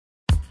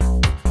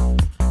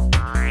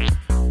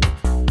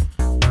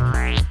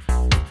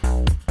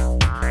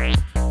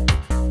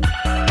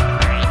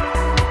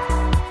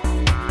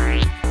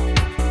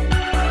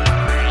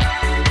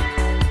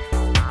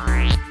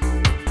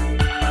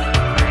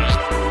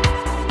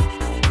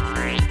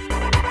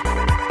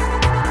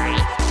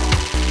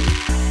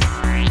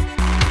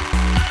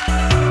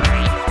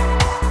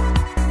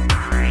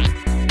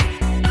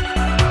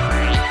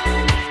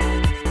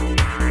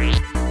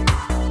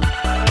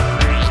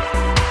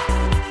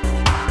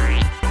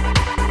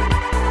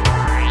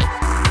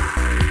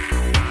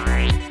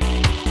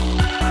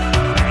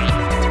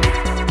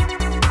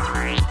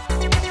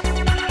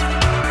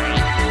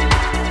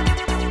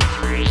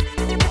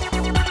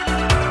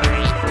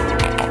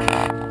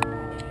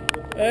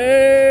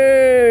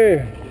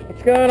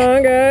What's going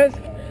on, guys?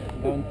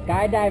 Going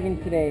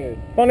skydiving today.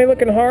 Funny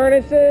looking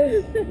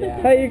harnesses. Yeah.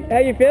 How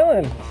you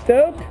feeling?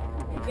 Stoked?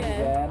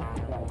 Good.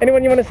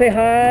 Anyone you want to say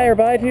hi or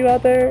bye to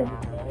out there?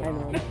 I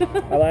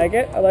know. I like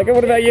it. I like it.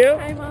 What about you?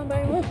 Hi, Mom.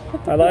 Bye, Mom.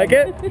 I like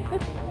it.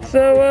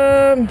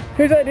 So,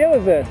 whose idea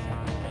was this?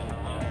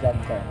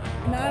 Justin.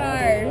 Not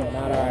ours.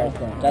 Not ours.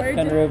 We're Justin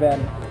just-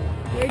 Ruben.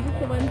 We're just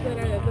the ones that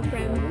are the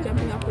friends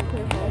jumping off the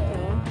cliff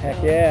also.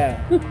 Heck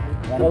yeah.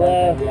 One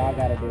Well, does it, we all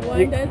gotta do it.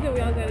 One does it, we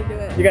all gotta do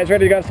it. You guys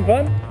ready to have some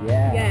fun?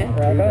 Yeah. Yes.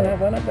 Rock on, have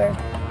fun up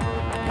there.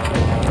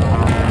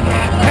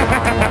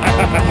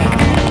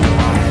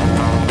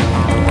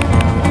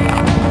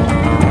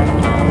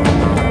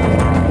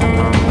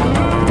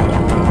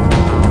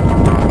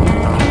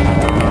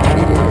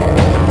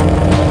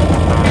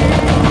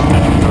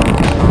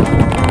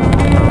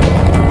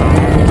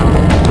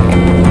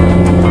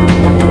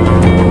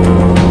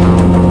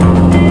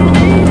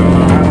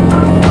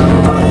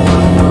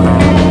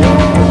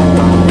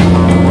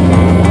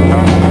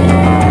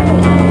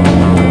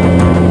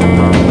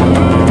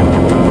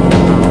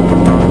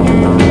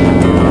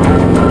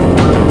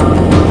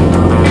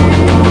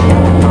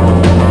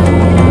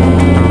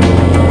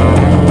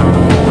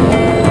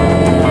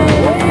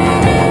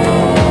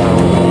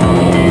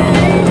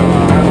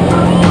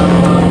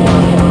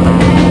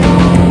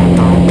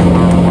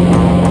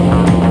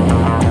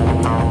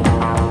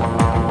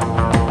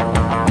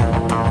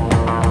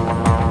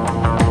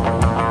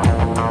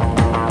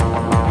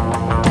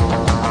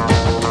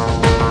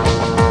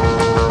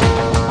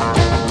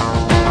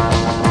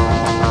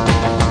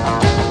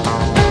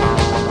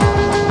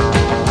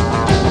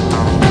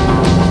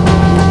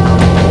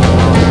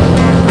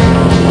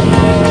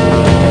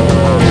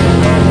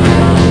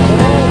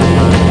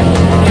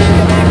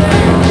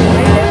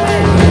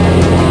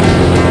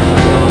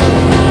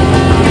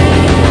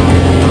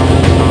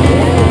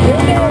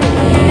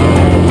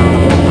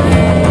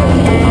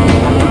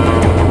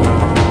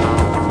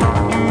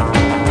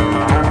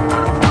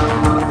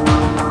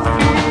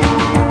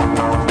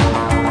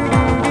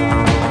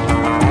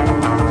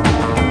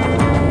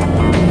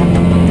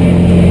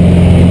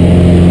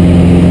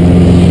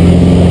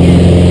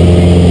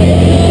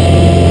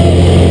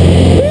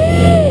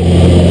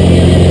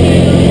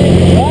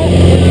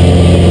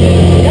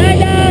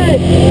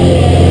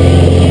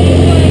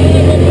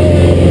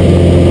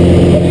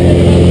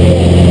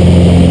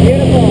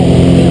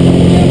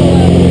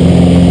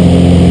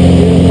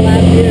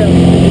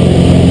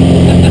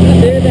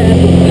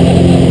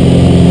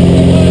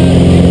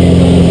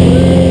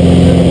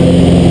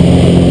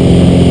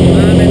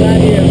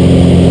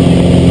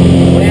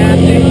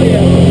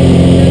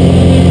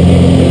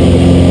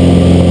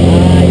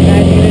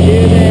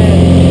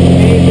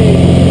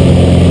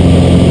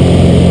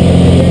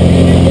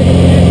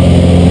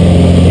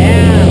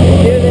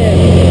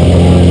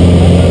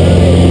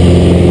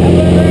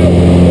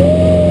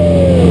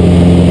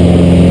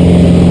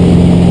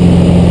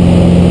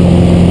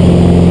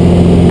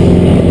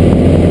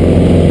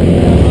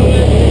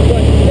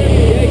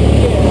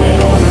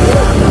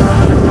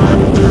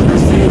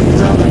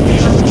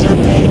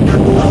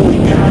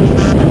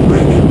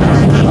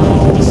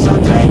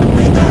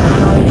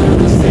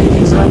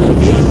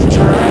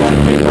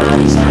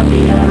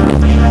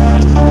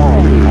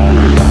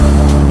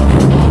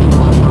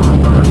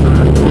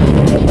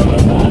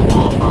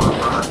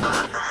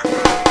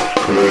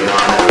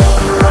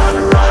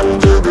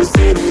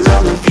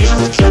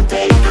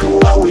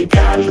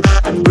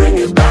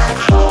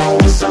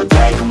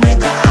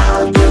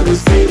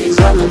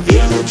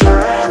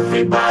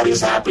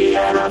 Everybody's happy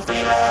and I feel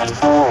at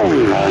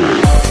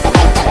home.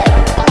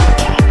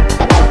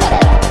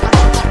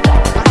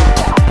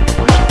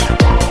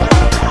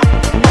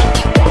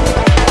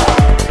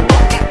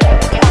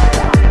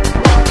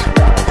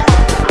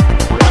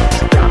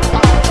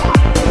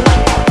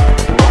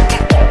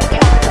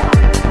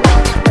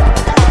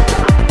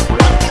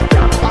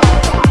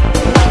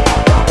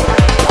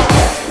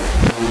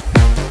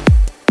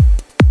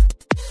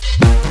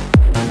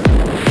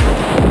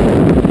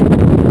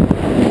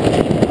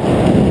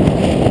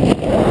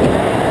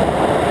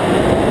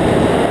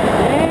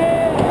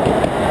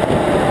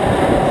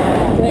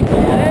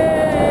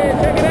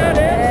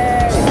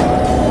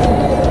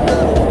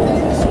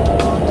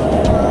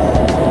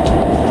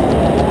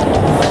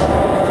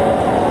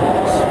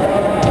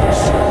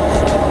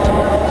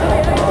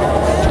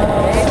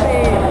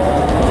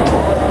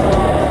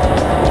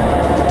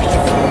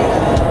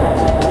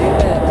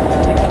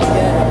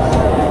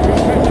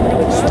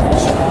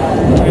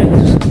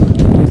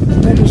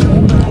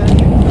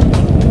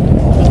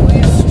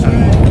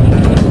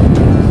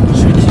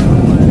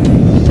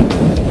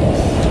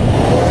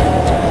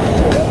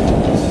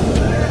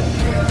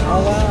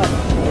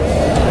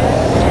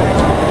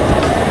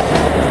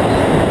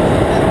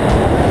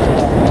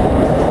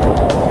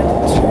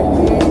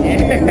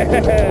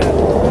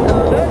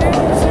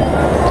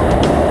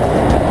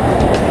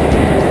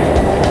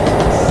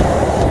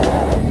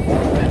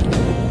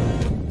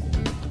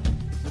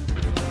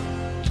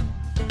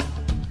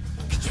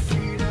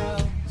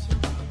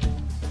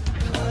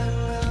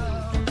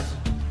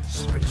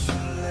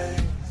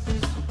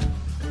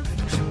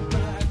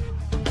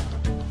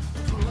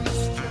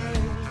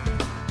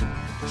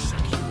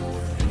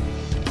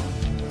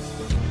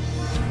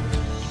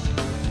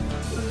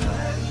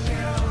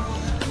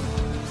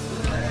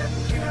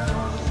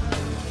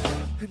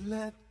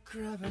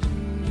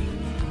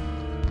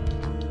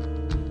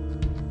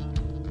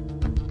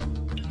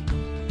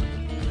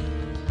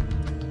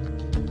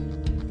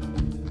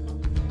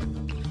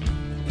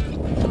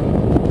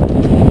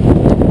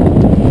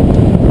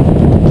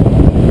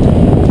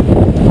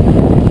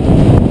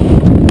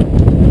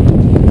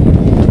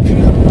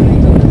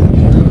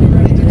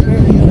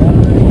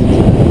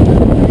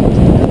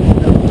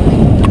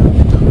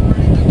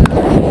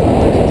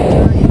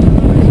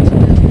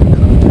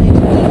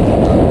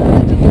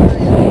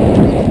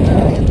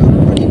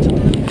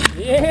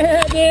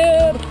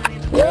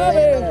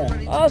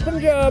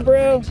 Awesome job,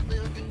 bro.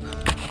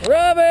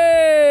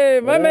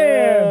 Robbie, my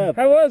man.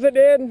 How was it,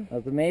 dude? That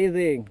was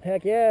amazing.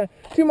 Heck yeah.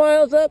 2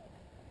 miles up,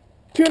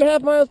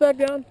 2.5 miles back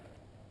down.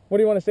 What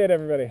do you want to say to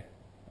everybody?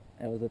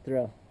 That was a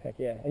thrill. Heck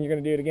yeah. And you're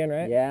going to do it again,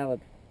 right? Yeah,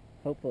 well,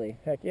 hopefully.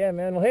 Heck yeah,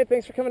 man. Well, hey,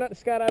 thanks for coming out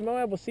to Skydive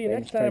Moab. We'll see you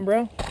Thanks, next time,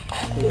 bro.